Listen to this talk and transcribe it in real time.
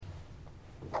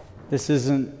This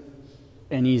isn't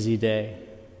an easy day.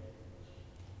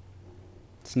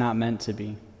 It's not meant to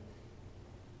be.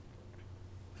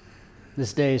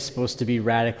 This day is supposed to be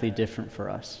radically different for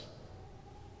us.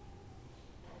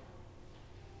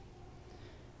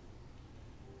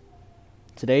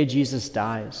 Today, Jesus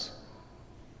dies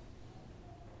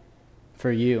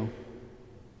for you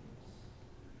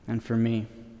and for me.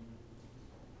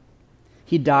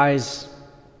 He dies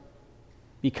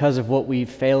because of what we've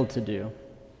failed to do.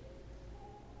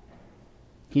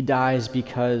 He dies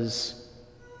because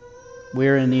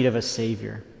we're in need of a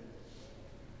Savior.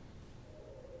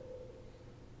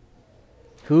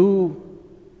 Who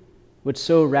would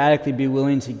so radically be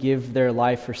willing to give their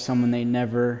life for someone they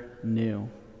never knew?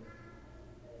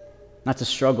 That's a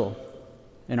struggle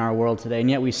in our world today, and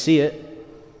yet we see it.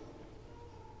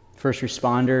 First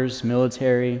responders,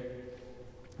 military,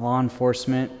 law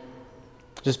enforcement,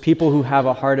 just people who have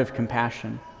a heart of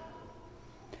compassion.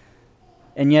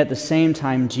 And yet at the same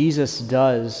time, Jesus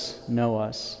does know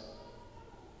us.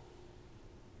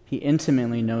 He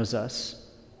intimately knows us.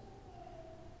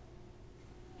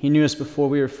 He knew us before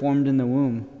we were formed in the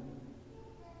womb.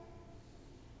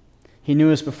 He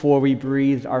knew us before we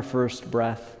breathed our first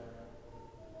breath.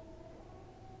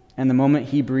 And the moment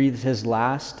he breathed his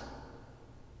last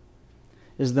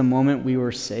is the moment we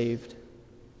were saved.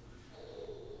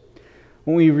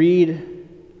 When we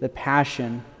read the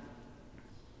Passion,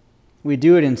 we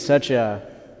do it in such a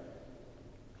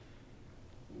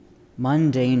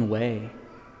mundane way.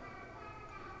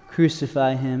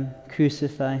 Crucify him,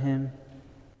 crucify him.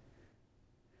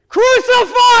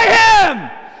 Crucify him!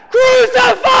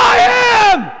 Crucify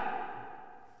him!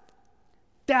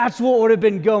 That's what would have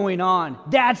been going on.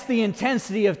 That's the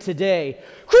intensity of today.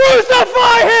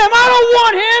 Crucify him! I don't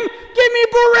want him! Give me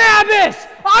Barabbas!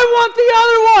 I want the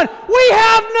other one! We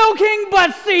have no king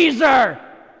but Caesar!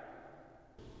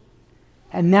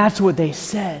 And that's what they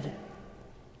said.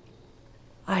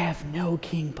 I have no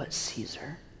king but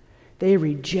Caesar. They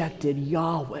rejected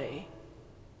Yahweh.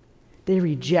 They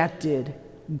rejected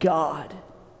God.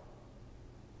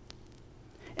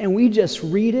 And we just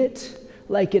read it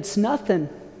like it's nothing.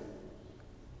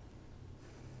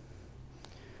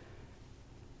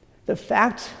 The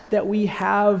fact that we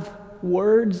have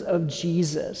words of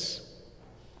Jesus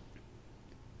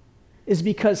is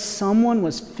because someone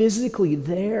was physically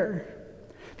there.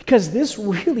 Because this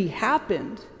really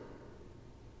happened.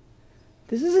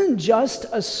 This isn't just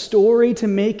a story to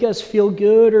make us feel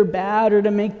good or bad or to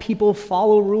make people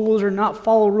follow rules or not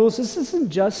follow rules. This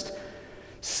isn't just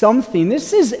something.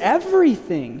 This is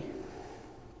everything.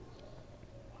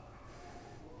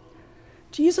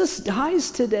 Jesus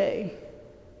dies today.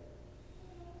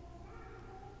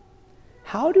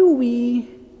 How do we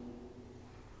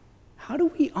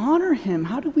honor him?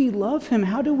 How do we love him?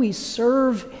 How do we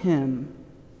serve him?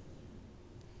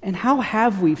 And how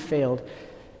have we failed?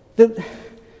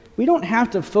 We don't have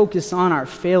to focus on our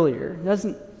failure. He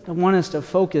doesn't want us to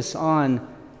focus on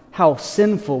how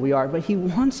sinful we are, but he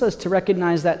wants us to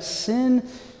recognize that sin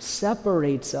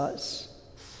separates us.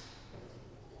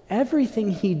 Everything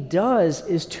he does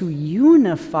is to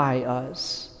unify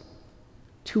us,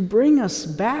 to bring us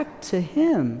back to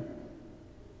him,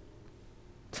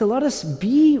 to let us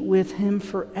be with him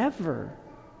forever.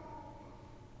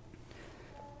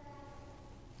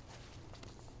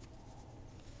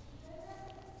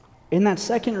 In that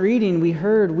second reading, we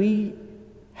heard we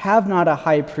have not a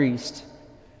high priest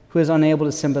who is unable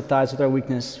to sympathize with our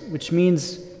weakness, which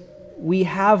means we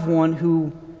have one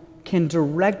who can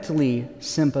directly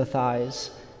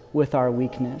sympathize with our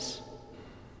weakness.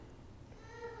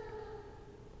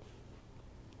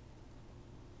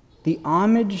 The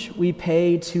homage we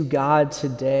pay to God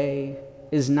today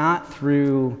is not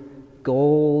through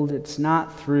gold, it's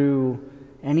not through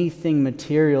anything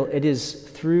material, it is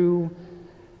through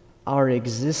our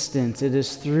existence. It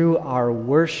is through our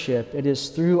worship. It is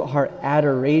through our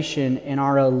adoration and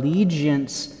our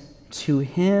allegiance to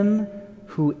him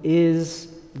who is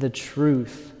the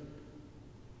truth.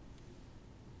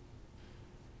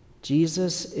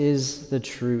 Jesus is the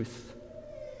truth.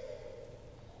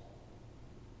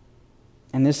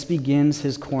 And this begins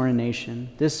his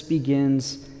coronation. This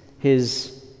begins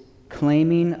his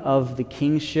claiming of the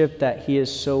kingship that he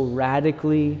is so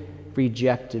radically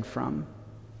rejected from.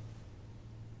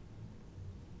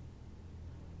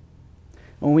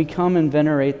 When we come and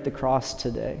venerate the cross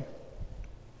today,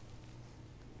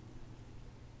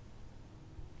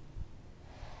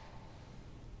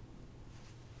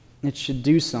 it should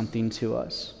do something to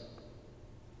us.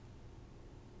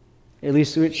 At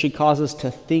least it should cause us to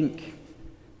think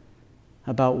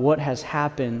about what has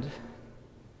happened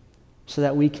so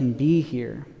that we can be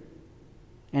here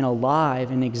and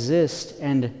alive and exist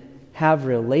and have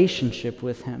relationship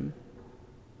with him.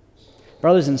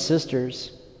 Brothers and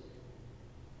sisters,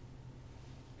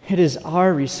 it is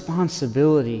our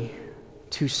responsibility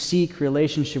to seek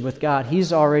relationship with God.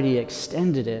 He's already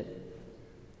extended it.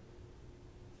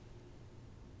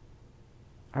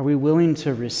 Are we willing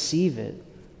to receive it?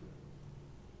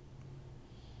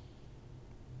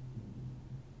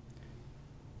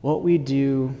 What we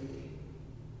do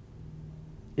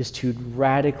is to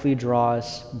radically draw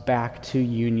us back to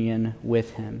union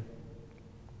with him.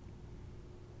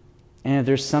 And if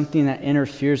there's something that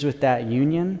interferes with that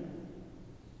union,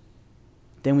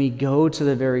 then we go to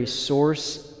the very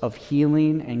source of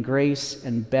healing and grace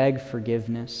and beg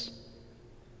forgiveness.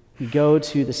 We go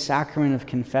to the sacrament of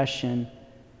confession,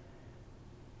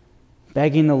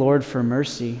 begging the Lord for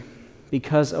mercy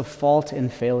because of fault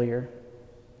and failure.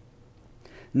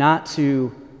 Not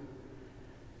to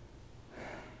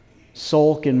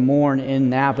sulk and mourn in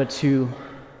that, but to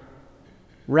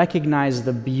recognize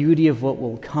the beauty of what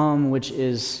will come, which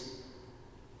is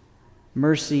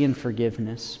mercy and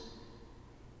forgiveness.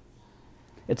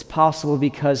 It's possible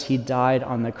because he died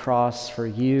on the cross for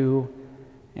you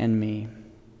and me.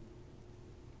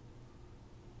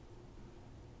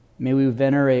 May we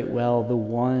venerate well the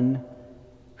one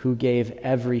who gave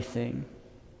everything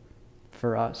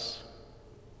for us.